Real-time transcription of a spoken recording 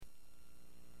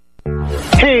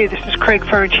Hey, this is Craig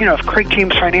Ferrantino of Craig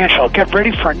James Financial. Get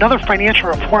ready for another financial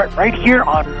report right here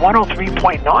on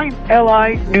 103.9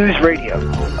 LI News Radio.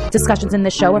 Discussions in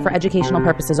this show are for educational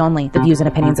purposes only. The views and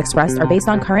opinions expressed are based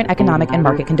on current economic and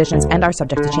market conditions and are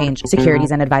subject to change. Securities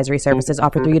and advisory services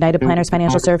offered through United Planners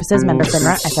Financial Services, member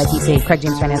FINRA, SIPC. Craig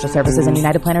James Financial Services and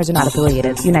United Planners are not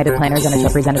affiliated. United Planners and its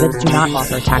representatives do not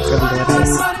offer tax or legal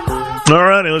advice. All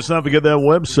right, let's not forget that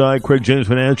website,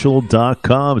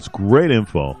 craigjamesfinancial.com. It's great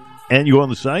info. And you go on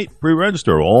the site,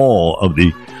 pre-register all of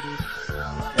the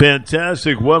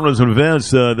fantastic webinars and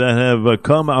events that have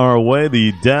come our way.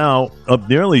 The Dow up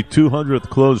nearly 200th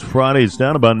close Friday. It's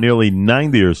down about nearly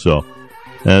 90 or so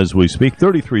as we speak.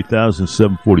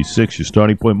 33,746, your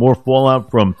starting point. More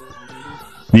fallout from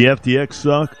the FTX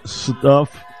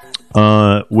stuff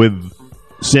with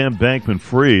Sam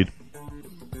Bankman-Fried.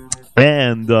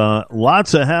 And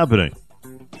lots of happening,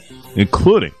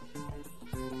 including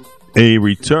a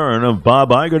return of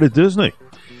Bob Iger to Disney.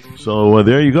 So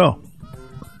there you go.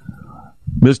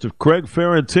 Mr. Craig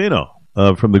Ferrantino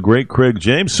from the great Craig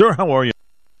James. Sir, how are you?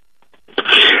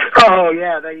 Oh,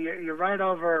 yeah, you're right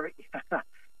over,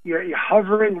 you're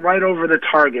hovering right over the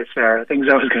targets there, things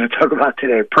I was going to talk about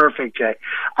today. Perfect, Jay.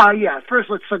 First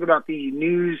let's talk about the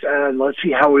news, and let's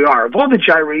see how we are. Of all the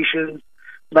gyrations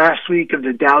last week of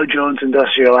the Dow Jones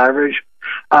Industrial Average,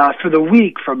 for the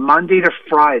week from Monday to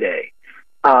Friday,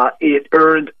 it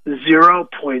earned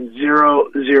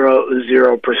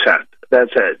 0.000%.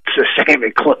 That's it. It's the same.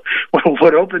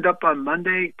 What opened up on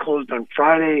Monday closed on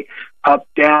Friday. Up,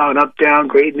 down,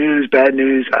 great news, bad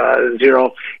news,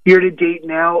 zero. Year to date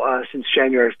now, since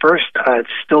January 1st,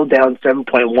 it's still down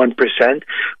 7.1%,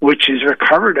 which has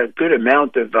recovered a good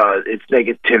amount of its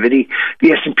negativity.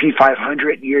 The S&P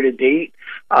 500 year to date,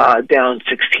 down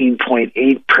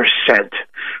 16.8%.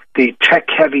 The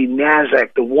tech-heavy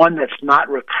NASDAQ, the one that's not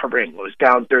recovering, was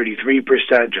down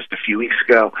 33% just a few weeks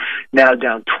ago, now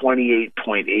down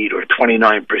 28.8 or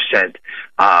 29%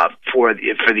 for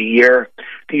the year.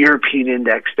 The European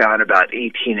index down about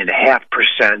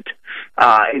 18.5%.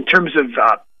 In terms of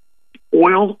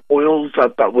oil's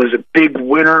was a big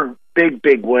winner,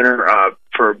 big winner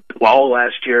for all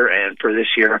last year and for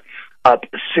this year, up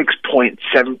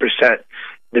 6.7%.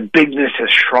 The bigness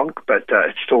has shrunk, but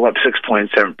it's still up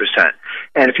 6.7%.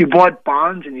 And if you bought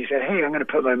bonds and you said, hey, I'm going to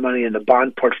put my money in the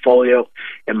bond portfolio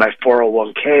in my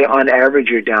 401k, on average,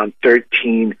 you're down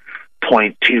 13.2%.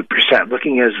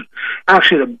 Looking as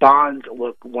actually the bonds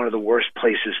look one of the worst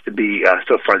places to be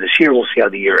so far this year. We'll see how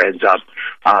the year ends up.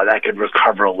 That could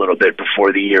recover a little bit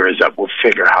before the year is up. We'll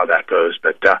figure how that goes,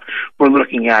 but we're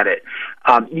looking at it.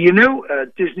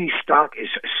 Disney stock is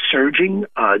surging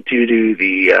due to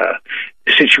the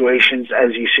situations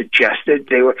as you suggested.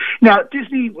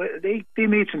 Disney, they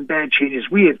made some bad changes.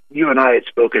 You and I had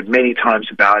spoken many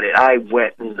times about it. I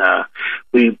went and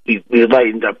we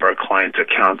lightened up our clients'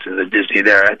 accounts in the Disney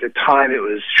there. At the time, it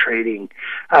was trading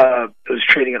at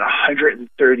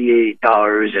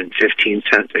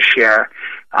 $138.15 a share.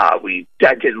 I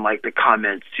didn't like the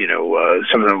comments.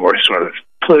 Some of them were sort of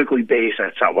politically based.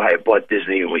 That's not why I bought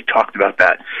Disney, and we talked about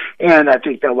that. And I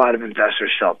think that a lot of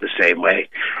investors felt the same way.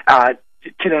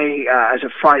 Today, as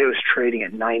of Friday, it was trading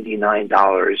at $91,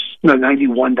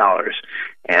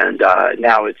 and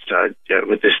now it's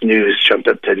with this news jumped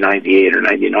up to 98 or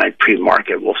 99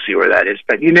 pre-market. We'll see where that is.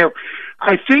 But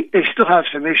I think they still have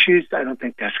some issues. I don't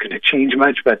think that's going to change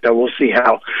much, but we'll see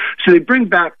how. So they bring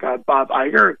back Bob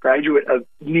Iger, a graduate of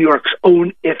New York's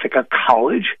own Ithaca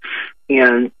College,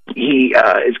 and he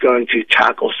is going to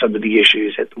tackle some of the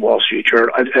issues at the Wall Street Journal.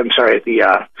 I'm sorry,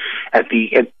 at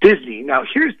Disney. Now,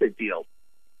 here's the deal.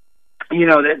 There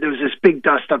was this big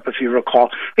dust up, if you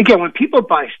recall. Again, when people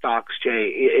buy stocks,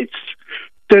 Jay,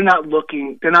 they're not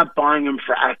buying them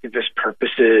for activist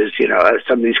purposes.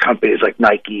 Some of these companies like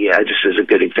Nike, just as a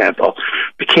good example,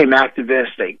 became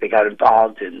activists. They got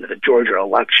involved in the Georgia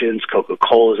elections.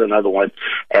 Coca-Cola is another one.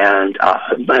 And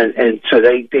so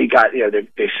they got,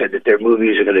 they said that their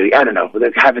movies are going to be, I don't know,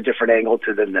 they have a different angle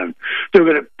to them. They're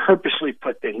going to purposely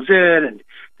put things in, and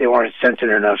they weren't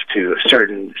sensitive enough to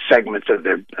certain segments of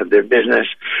their business.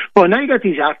 Well, now you got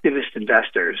these activist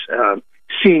investors,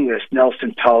 seeing this,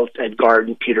 Nelson Peltz, Ed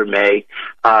Garden, Peter May.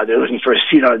 They're looking for a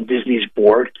seat on Disney's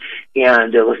board,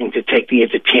 and they're looking to take the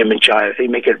entertainment giant. They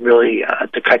make it really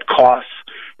to cut costs,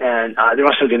 and they're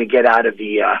also going to get out of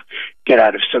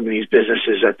some of these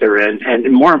businesses that they're in.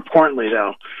 And more importantly,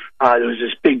 though, there was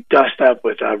this big dust up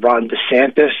with Ron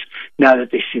DeSantis. Now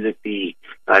that they see that the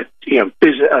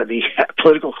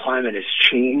political climate has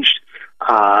changed,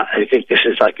 I think this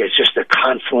is it's just a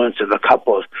confluence of a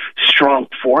couple of strong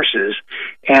forces.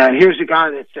 And here's a guy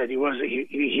that said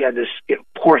he had this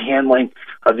poor handling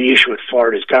of the issue with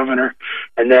Florida's governor.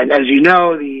 And then, as you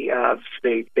know, they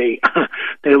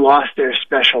they lost their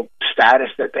special status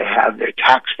that they have, their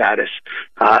tax status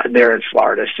there in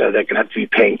Florida, so they're going to have to be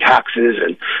paying taxes,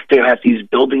 and they have to use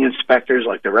building inspectors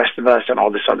like the rest of us and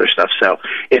all this other stuff. So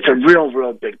it's a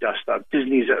real big dust up.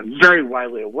 Disney's a very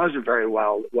widely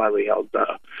held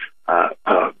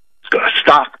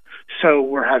stock. So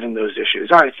we're having those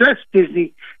issues. All right, so that's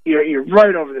Disney. You're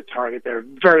right over the target there.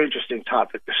 Very interesting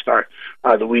topic to start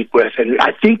the week with. And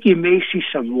I think you may see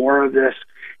some more of this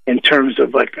in terms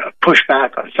of like a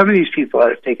pushback on some of these people that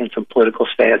have taken some political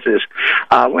stances.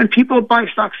 When people buy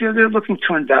stocks, they're looking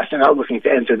to invest. They're not looking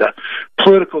to enter the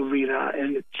political arena.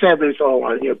 And sadly, it's all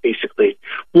on basically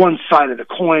one side of the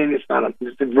coin. It's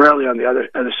rarely on the other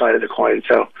side of the coin.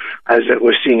 So as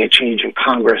we're seeing a change in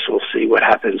Congress, we'll see what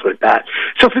happens with that.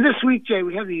 So for this week, Jay,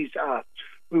 we have these.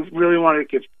 We really want to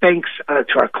give thanks to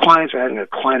our clients. We're having a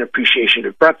client appreciation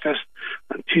at breakfast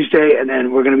on Tuesday, and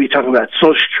then we're going to be talking about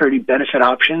Social Security benefit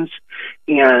options,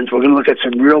 and we're going to look at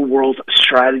some real-world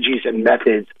strategies and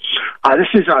methods. This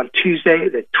is on Tuesday,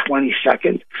 the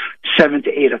 22nd, 7 to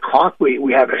 8 o'clock.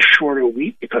 We have a shorter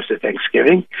week because of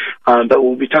Thanksgiving, but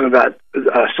we'll be talking about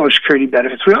Social Security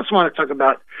benefits. We also want to talk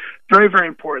about, very, very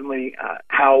importantly,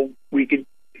 how we could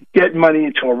get money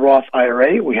into a Roth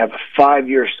IRA. We have a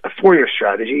 4-year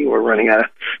strategy. We're running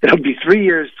it'll be 3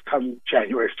 years come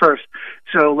January 1st.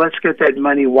 So let's get that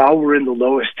money while we're in the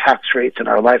lowest tax rates in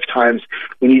our lifetimes.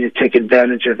 We need to take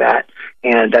advantage of that,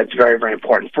 and that's very, very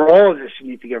important. For all of this, you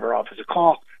need to give our office a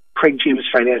call.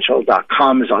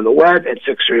 CraigJamesFinancial.com is on the web at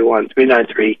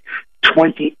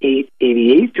 631-393-2888.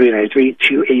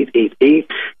 393-2888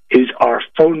 is our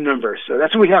phone number. So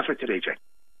that's what we have for today, Jay.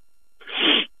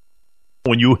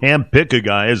 When you handpick a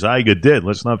guy, as Iger did,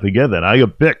 let's not forget that.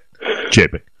 Iger picked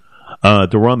Chapek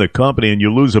to run the company, and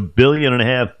you lose $1.5 billion,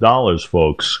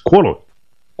 folks.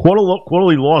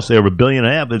 Quarterly loss there of $1.5 billion.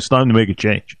 It's time to make a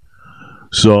change.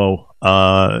 So,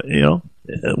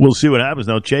 we'll see what happens.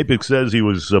 Now, Chapek says he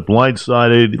was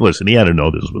blindsided. Listen, he had to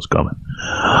know this was coming.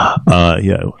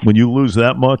 When you lose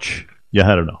that much, you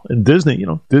had to know. And Disney,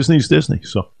 Disney's Disney,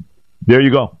 so. There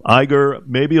you go. Iger,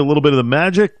 maybe a little bit of the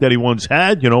magic that he once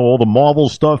had, all the Marvel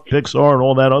stuff, Pixar, and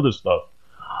all that other stuff.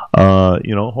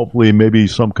 Hopefully maybe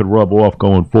some could rub off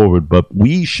going forward, but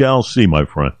we shall see, my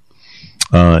friend.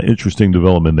 Interesting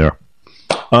development there.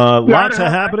 Lots of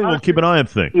happening. We'll keep an eye on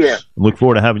things. Yeah. Look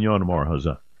forward to having you on tomorrow. How's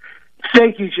that?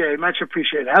 Thank you, Jay. Much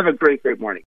appreciated. Have a great morning.